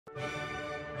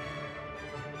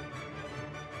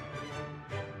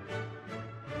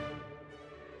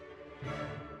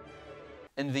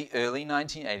In the early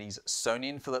 1980s, Sony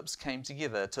and Philips came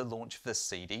together to launch the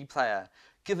CD player,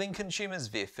 giving consumers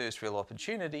their first real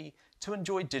opportunity to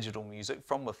enjoy digital music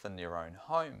from within their own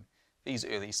home. These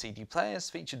early CD players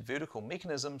featured vertical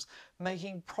mechanisms,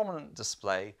 making prominent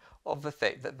display of the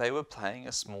fact that they were playing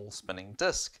a small spinning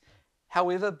disc.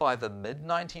 However, by the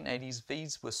mid-1980s,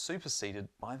 these were superseded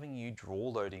by the new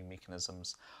drawer-loading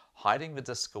mechanisms, hiding the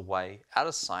disc away, out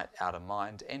of sight, out of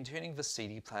mind, and turning the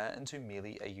CD player into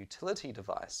merely a utility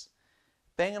device.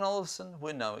 Bang & Olufsen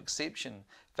were no exception.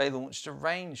 They launched a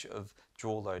range of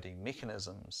drawer-loading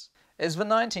mechanisms. As the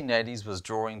 1980s was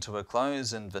drawing to a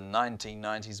close and the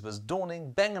 1990s was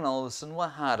dawning, Bang & Olufsen were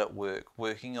hard at work,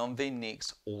 working on their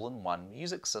next all-in-one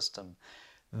music system.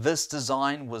 This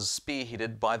design was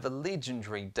spearheaded by the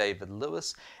legendary David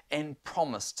Lewis and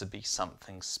promised to be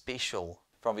something special.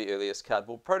 From the earliest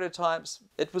cardboard prototypes,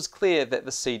 it was clear that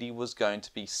the CD was going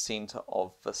to be centre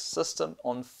of the system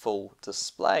on full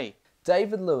display.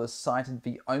 David Lewis cited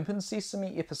the Open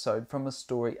Sesame episode from the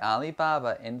story Ali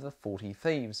Baba and the 40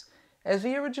 Thieves as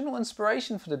the original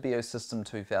inspiration for the Beo System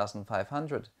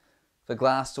 2500. The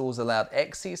glass doors allowed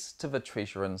access to the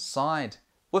treasure inside.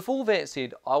 With all that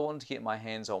said, I wanted to get my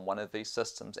hands on one of these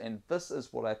systems, and this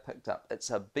is what I picked up. It's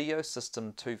a Beo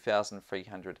System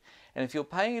 2300, and if you're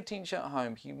paying attention at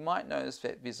home, you might notice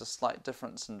that there's a slight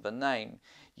difference in the name.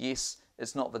 Yes,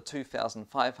 it's not the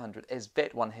 2500, as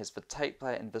that one has the tape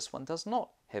player and this one does not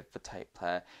have the tape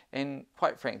player, and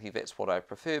quite frankly that's what I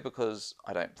prefer because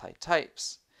I don't play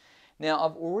tapes. Now,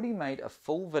 I've already made a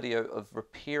full video of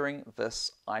repairing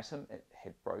this item. It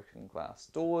had broken glass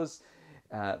doors.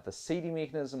 The CD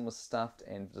mechanism was stuffed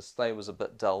and the display was a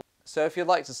bit dull. So if you'd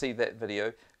like to see that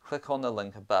video, click on the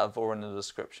link above or in the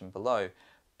description below.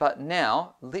 But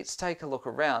now, let's take a look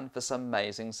around this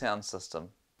amazing sound system.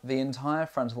 The entire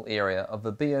frontal area of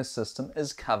the Beo system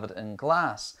is covered in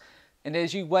glass. And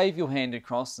as you wave your hand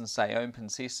across and say Open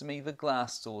Sesame, the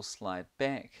glass doors slide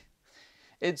back.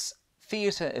 It's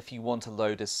theatre if you want to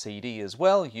load a CD as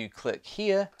well. You click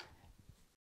here,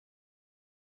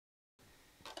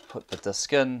 put the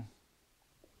disc in,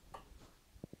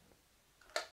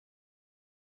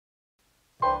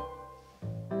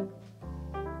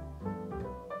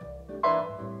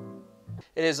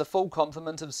 it has a full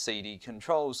complement of CD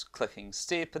controls. Clicking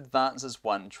step advances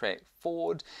one track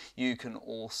forward. You can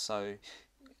also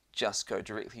just go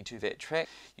directly to that track.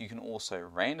 You can also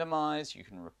randomize, you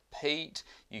can repeat,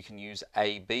 you can use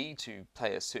A/B to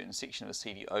play a certain section of a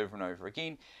CD over and over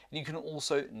again, and you can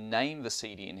also name the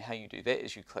CD, and how you do that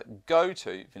is you click go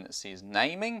to, then it says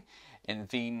naming, and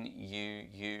then you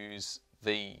use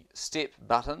the step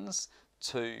buttons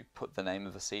to put the name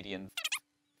of the CD in.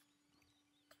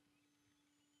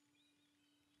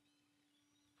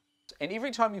 And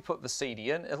every time you put the CD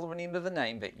in, it'll remember the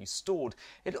name that you stored.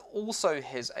 It also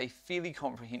has a fairly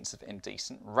comprehensive and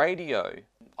decent radio.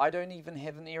 I don't even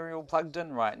have an aerial plugged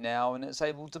in right now, and it's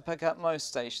able to pick up most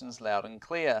stations loud and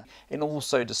clear, and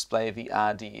also display the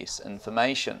RDS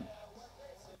information.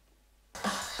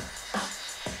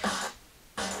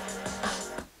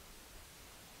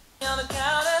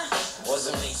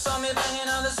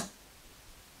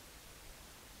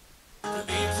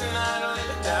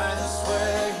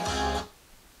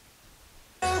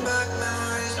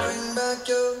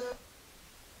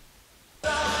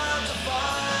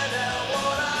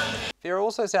 There are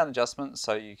also sound adjustments,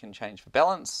 so you can change the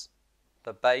balance,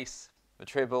 the bass, the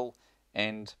treble,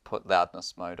 and put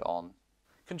loudness mode on.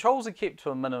 Controls are kept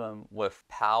to a minimum with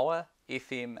power,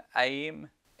 FM, AM,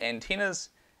 antennas,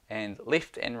 and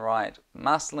left and right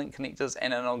master link connectors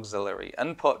and an auxiliary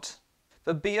input.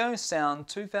 The Beo Sound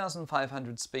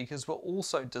 2500 speakers were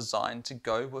also designed to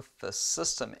go with this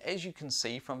system, as you can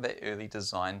see from that early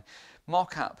design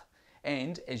mock-up.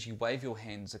 And as you wave your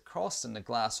hands across and the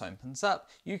glass opens up,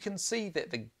 you can see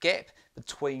that the gap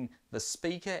between the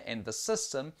speaker and the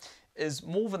system is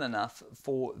more than enough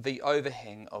for the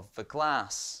overhang of the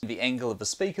glass. The angle of the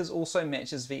speakers also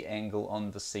matches the angle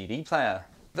on the CD player.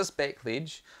 This back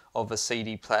ledge of the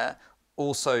CD player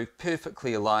also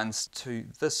perfectly aligns to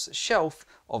this shelf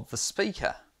of the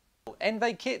speaker. And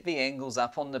they kept the angles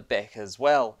up on the back as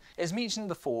well. As mentioned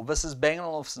before, this is Bang &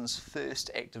 Olufsen's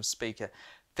first active speaker.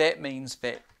 That means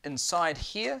that inside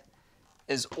here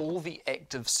is all the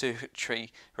active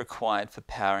circuitry required for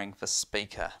powering the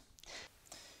speaker.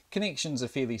 Connections are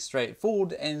fairly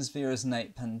straightforward, as there is an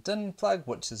 8-pin DIN plug,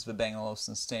 which is the Bang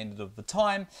Olufsen standard of the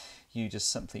time. You just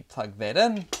simply plug that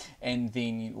in, and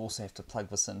then you also have to plug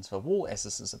this into the wall, as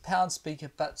this is a powered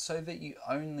speaker, but so that you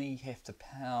only have to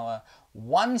power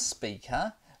one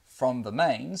speaker from the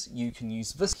mains, you can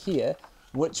use this here,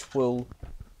 which will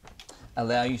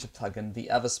allow you to plug in the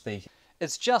other speaker.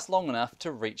 It's just long enough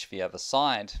to reach the other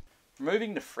side.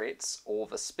 Removing the frets or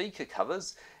the speaker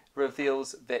covers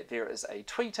reveals that there is a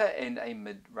tweeter and a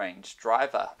mid-range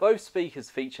driver. Both speakers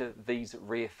feature these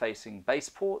rear-facing bass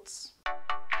ports.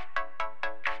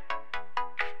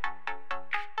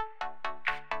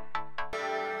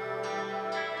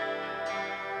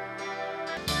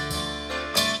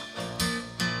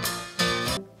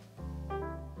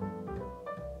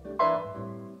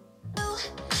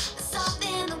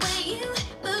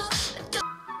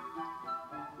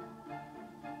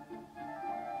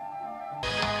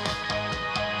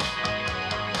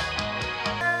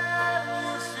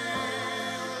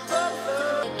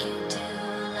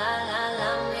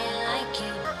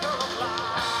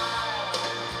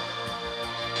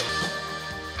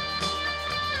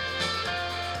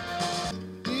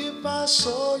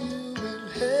 Saw you in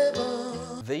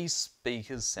heaven. These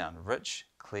speakers sound rich,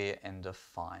 clear and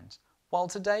defined. While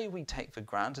today we take for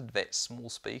granted that small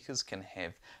speakers can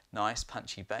have nice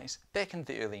punchy bass, back in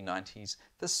the early 90s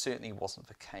this certainly wasn't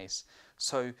the case.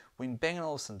 So when Bang &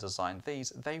 Olufsen designed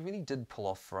these, they really did pull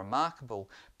off the remarkable,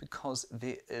 because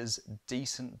there is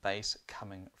decent bass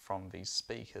coming from these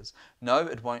speakers. No,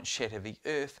 it won't shatter the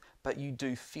earth, but you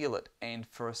do feel it, and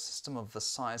for a system of this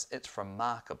size it's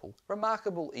remarkable.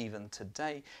 Remarkable even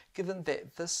today, given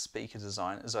that this speaker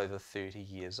design is over 30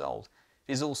 years old.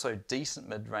 There's also decent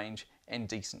mid-range and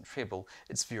decent treble.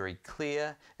 It's very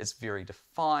clear, it's very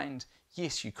defined.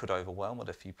 Yes, you could overwhelm it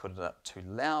if you put it up too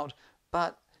loud,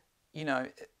 but you know,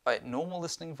 at normal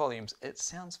listening volumes it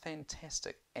sounds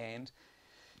fantastic, and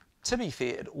to be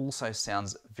fair, it also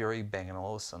sounds very Bang &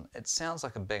 Olufsen. It sounds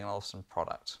like a Bang & Olufsen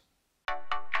product.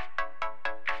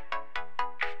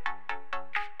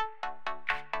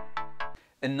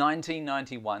 In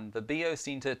 1991, the Beo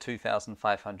Center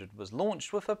 2500 was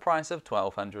launched with a price of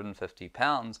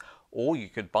 £1,250, or you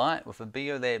could buy it with the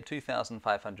Beo Lab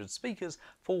 2500 speakers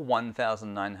for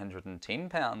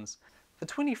 £1,910. The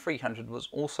 2300 was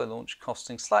also launched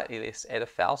costing slightly less at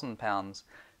 £1,000.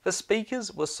 The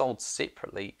speakers were sold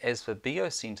separately, as the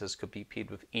Beo Centers could be paired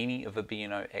with any of the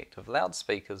B&O active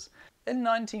loudspeakers. In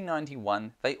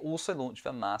 1991, they also launched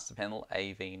the Master Panel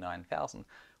AV9000,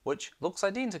 which looks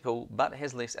identical but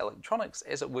has less electronics,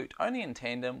 as it worked only in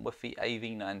tandem with the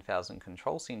AV9000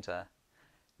 control center.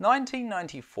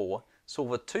 1994 saw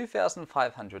the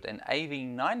 2500 and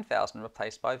AV9000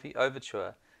 replaced by the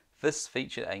Overture. This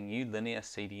featured a new linear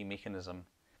CD mechanism.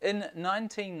 In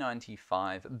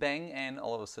 1995, Bang &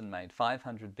 Olufsen made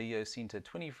 500 Beo Center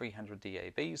 2300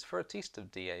 DABs for a test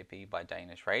of DAB by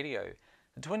Danish radio.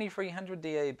 The 2300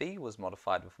 DAB was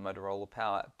modified with Motorola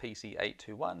Power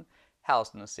PC821,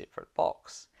 housed in a separate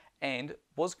box, and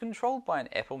was controlled by an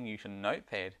Apple Newton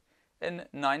notepad. In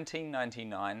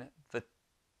 1999, the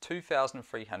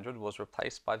 2300 was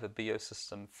replaced by the Beo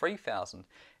System 3000,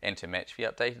 and to match the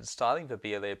updated styling, the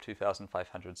Beo Lab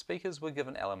 2500 speakers were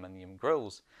given aluminium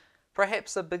grills.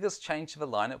 Perhaps the biggest change to the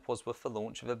lineup was with the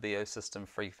launch of the Beo System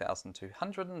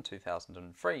 3200 in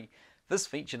 2003. This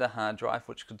featured a hard drive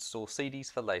which could store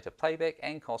CDs for later playback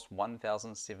and cost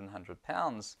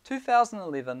 £1,700.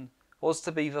 2011 was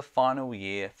to be the final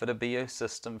year for the Beo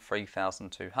System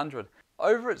 3200.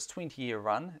 Over its 20-year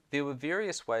run, there were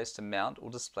various ways to mount or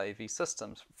display these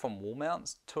systems, from wall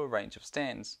mounts to a range of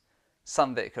stands.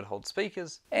 Some that could hold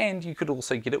speakers, and you could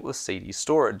also get it with CD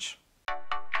storage.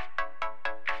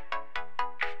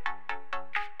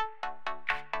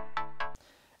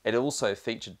 It also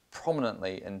featured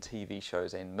prominently in TV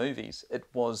shows and movies. It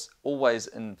was always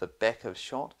in the back of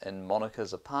shot in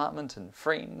Monica's apartment in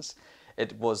Friends.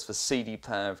 It was the CD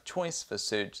player of choice for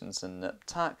surgeons in Nip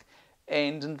Tuck,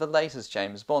 and in the latest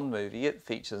James Bond movie it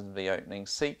features in the opening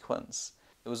sequence.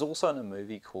 It was also in a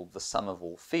movie called The Sum of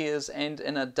All Fears and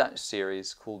in a Dutch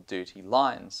series called Dirty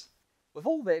Lines. With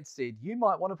all that said, you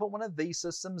might want to put one of these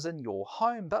systems in your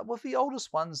home, but with the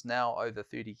oldest ones now over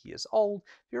 30 years old,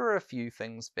 there are a few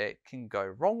things that can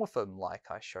go wrong with them,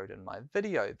 like I showed in my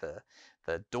video.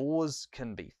 The doors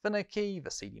can be finicky,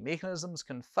 the CD mechanisms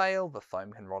can fail, the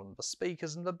foam can rot on the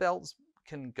speakers, and the belts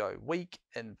can go weak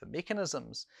in the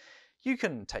mechanisms. You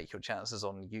can take your chances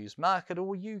on a used market,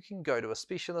 or you can go to a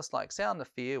specialist like Sound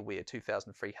Affair, where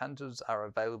 2300s are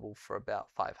available for about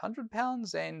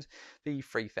 £500 and the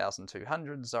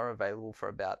 3200s are available for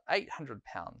about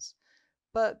 £800.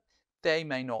 But they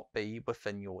may not be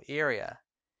within your area.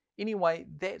 Anyway,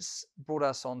 that's brought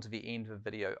us on to the end of the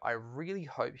video. I really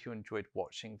hope you enjoyed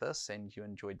watching this and you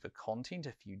enjoyed the content.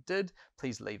 If you did,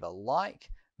 please leave a like,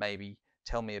 maybe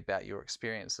tell me about your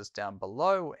experiences down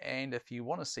below, and if you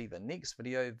want to see the next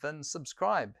video, then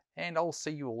subscribe, and I'll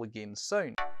see you all again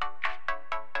soon.